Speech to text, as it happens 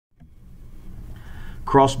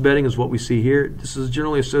Cross bedding is what we see here. This is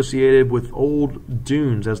generally associated with old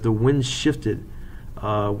dunes. As the wind shifted,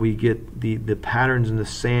 we get the patterns in the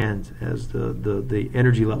sand as the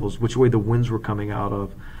energy levels, which way the winds were coming out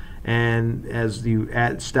of. And as you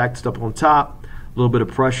stacked it up on top, a little bit of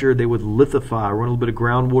pressure, they would lithify, run a little bit of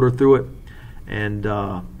groundwater through it, and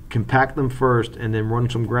compact them first, and then run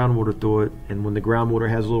some groundwater through it. And when the groundwater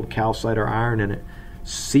has a little calcite or iron in it,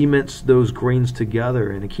 cements those grains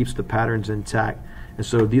together, and it keeps the patterns intact. And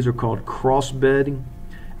so these are called cross bedding,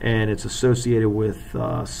 and it's associated with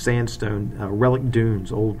sandstone, relic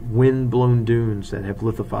dunes, old wind-blown dunes that have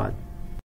lithified.